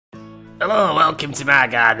Hello, welcome to my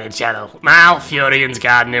gardening channel, Mal Furian's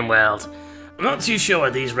Gardening World. I'm not too sure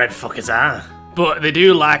what these red fuckers are, but they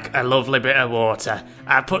do like a lovely bit of water.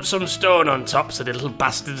 I put some stone on top so the little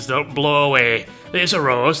bastards don't blow away. There's a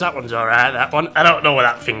rose, that one's alright, that one. I don't know what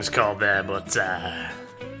that thing's called there, but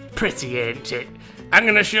pretty, ain't it? I'm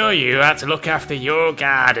gonna show you how to look after your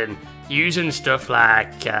garden using stuff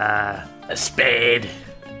like a spade,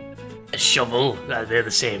 a shovel, they're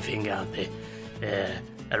the same thing, aren't they?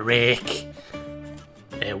 A rake,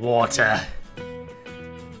 water,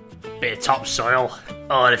 bit of topsoil.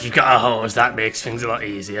 Oh, and if you've got a hose, that makes things a lot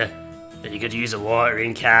easier. But you could use a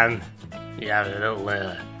watering can. You have a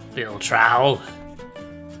little trowel,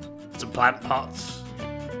 some plant pots.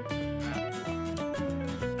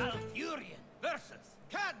 Alfurian versus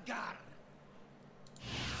Khadgar.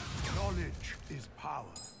 Knowledge is power.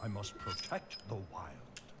 I must protect the wild.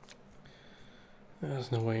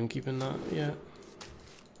 There's no way I'm keeping that yet.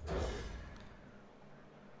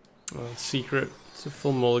 Well, it's secret. It's a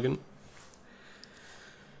full mulligan.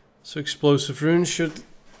 So explosive runes should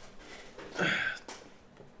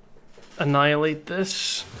annihilate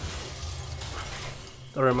this.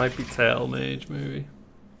 Or it might be tail mage, maybe.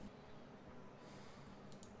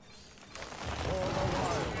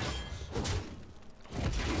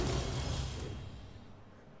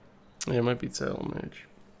 Yeah, it might be tail mage.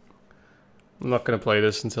 I'm not going to play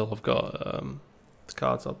this until I've got the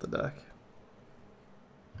cards out the deck.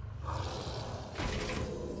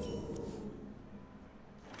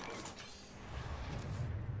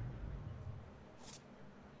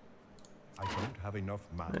 I don't have enough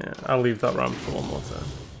mana. Yeah, I'll leave that ramp for one more turn.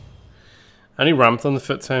 I only ramped on the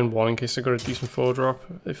fit turn 1 in case I got a decent 4-drop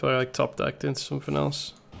if I like top decked into something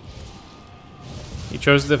else. He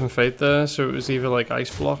chose a different fate there, so it was either like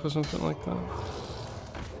ice block or something like that.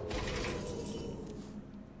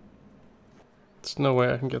 There's no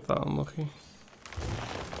way I can get that unlucky.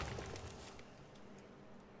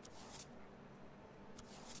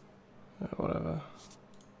 Yeah, whatever.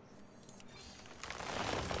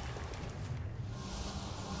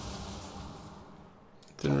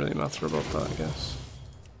 Didn't really matter about that, I guess.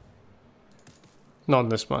 Not in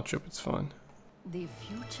this matchup, it's fine. The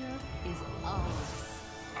future is ours.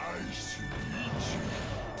 I see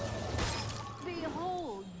you.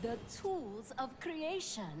 Behold the tools of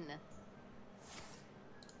creation.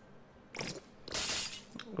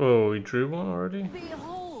 Oh, he drew one already?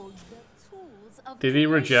 Behold the tools of Did he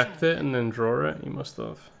reject creation. it and then draw it? He must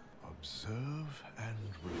have. Observe and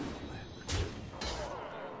reflect.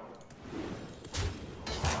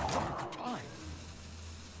 Time.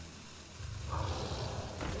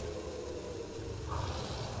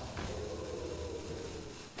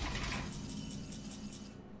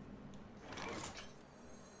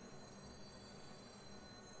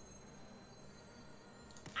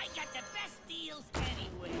 I got the best deals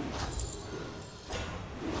anywhere.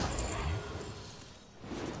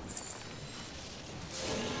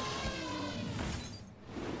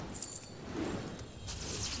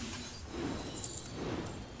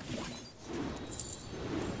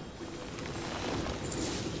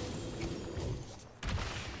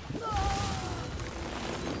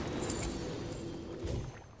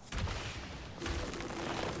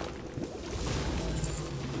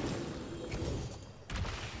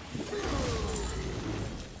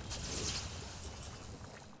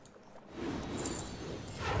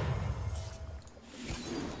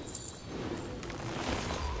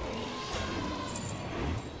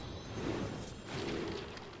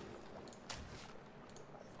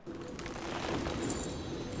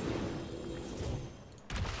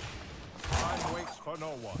 Time waits for no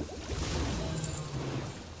one.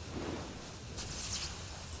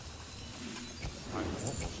 I'm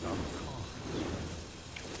almost out of cards.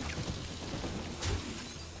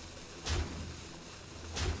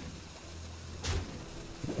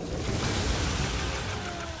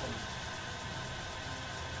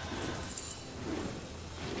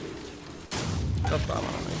 Got that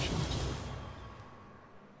animation.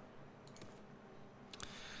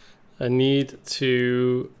 I need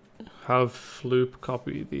to have Floop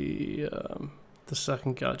copy the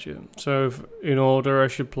second gadget. So if, in order, I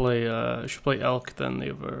should play Elk, then the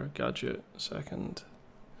other gadget second.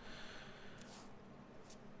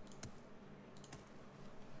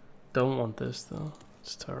 Don't want this though.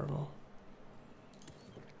 It's terrible.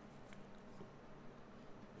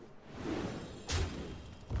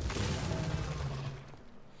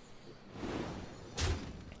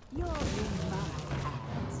 You're in my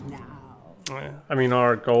hands now. Yeah. I mean,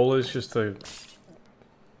 our goal is just to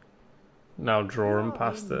now draw him You're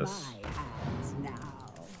past in this. my hands now.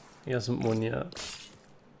 He hasn't won yet.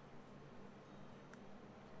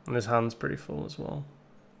 And his hand's pretty full as well,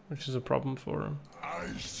 which is a problem for him.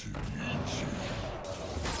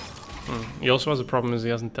 He also has a problem is he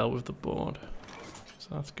hasn't dealt with the board,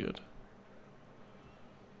 so that's good.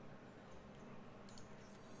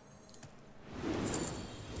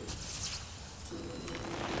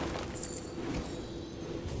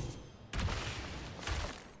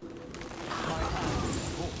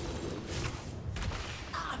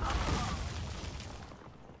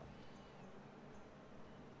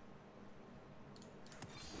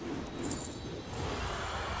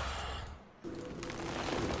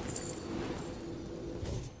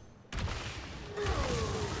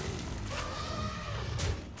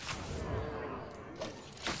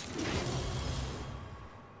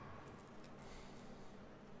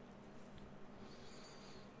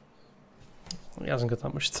 He hasn't got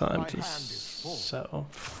that much time to set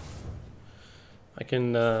up. I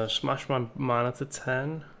can smash my mana to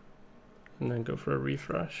 10 and then go for a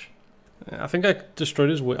refresh. I think I destroyed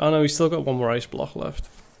his oh no, he's still got one more ice block left.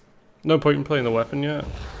 No point in playing the weapon yet.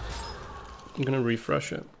 I'm gonna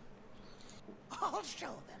refresh it. I'll show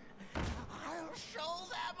them. I'll show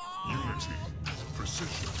them all. Unity,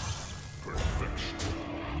 precision, perfection.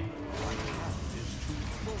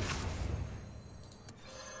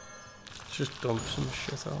 Let's just dump some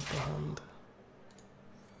shit out the hand.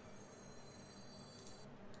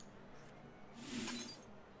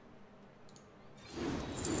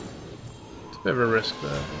 It's a bit of a risk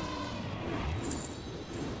there.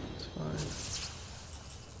 It's fine.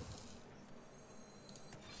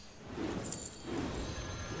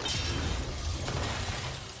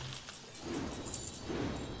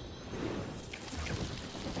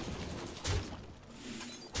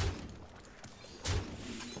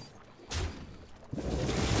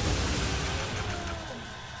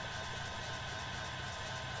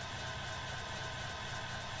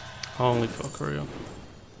 Holy fuck, hurry up.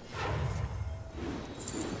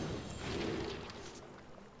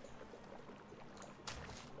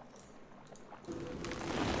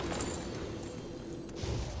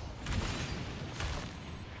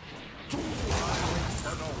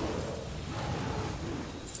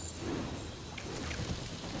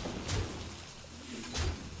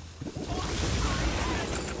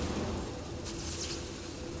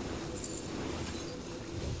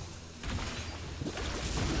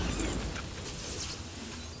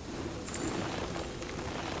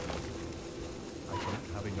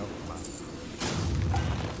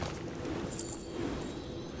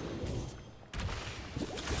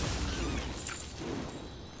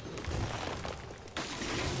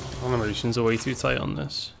 Animations are way too tight on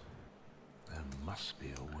this. There must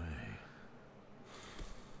be a way.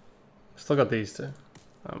 Still got these two.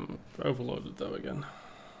 I'm overloaded though again.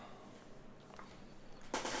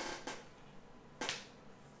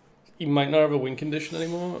 He might not have a win condition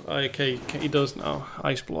anymore. Okay, he does now.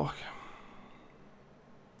 Ice block.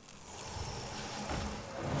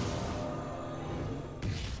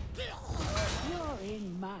 You're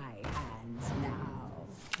in my hands now.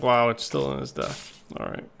 Wow, it's still in his deck.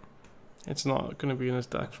 Alright. It's not going to be in his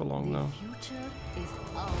deck for long now. The future is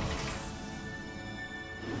ours.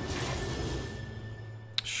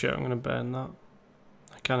 Shit, I'm going to ban that.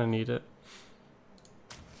 I kind of need it.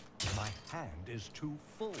 My hand is too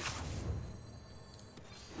full.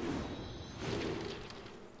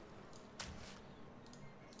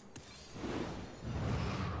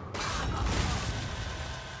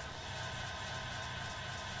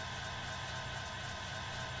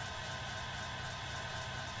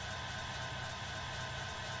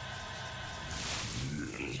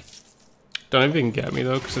 Don't even get me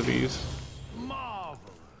though because of these. Marvelous.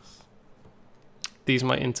 These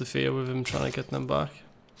might interfere with him trying to get them back.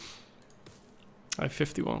 I have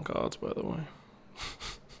 51 cards by the way.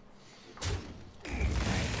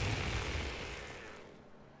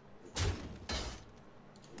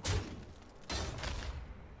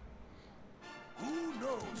 Who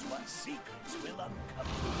knows what secrets will uncover?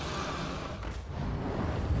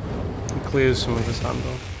 He clears some of his hand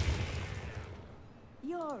off.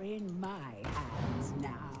 You're in my hands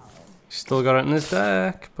now. Still got it in his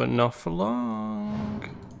deck, but not for long.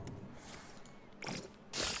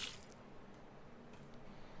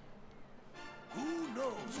 Who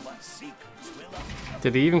knows what secrets will uncover?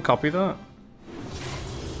 Did he even copy that?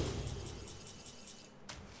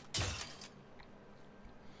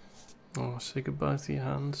 Oh, say goodbye to your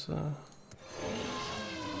hands. I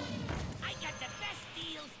got the best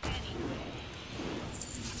deals anywhere.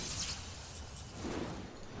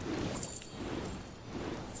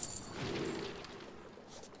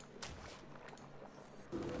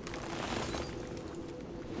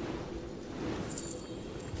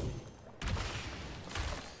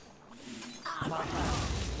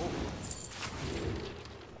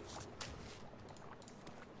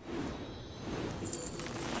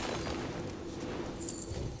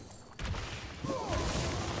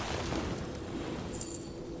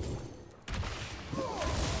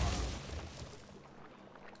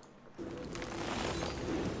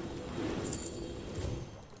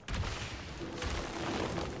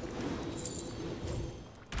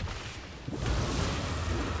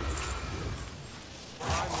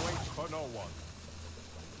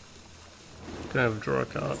 Gonna have a draw a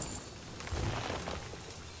card.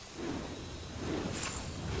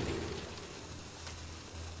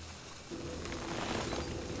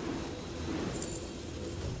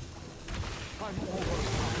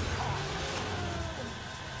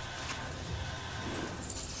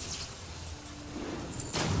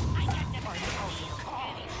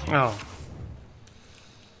 Oh.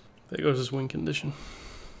 There goes his win condition.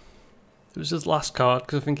 It was his last card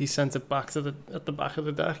because I think he sent it back to at the back of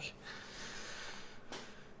the deck.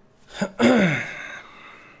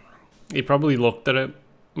 He probably looked at it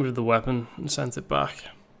with the weapon and sent it back.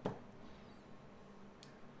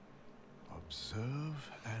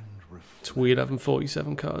 Observe and reflect. It's weird having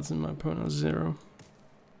 47 cards and my opponent has 0.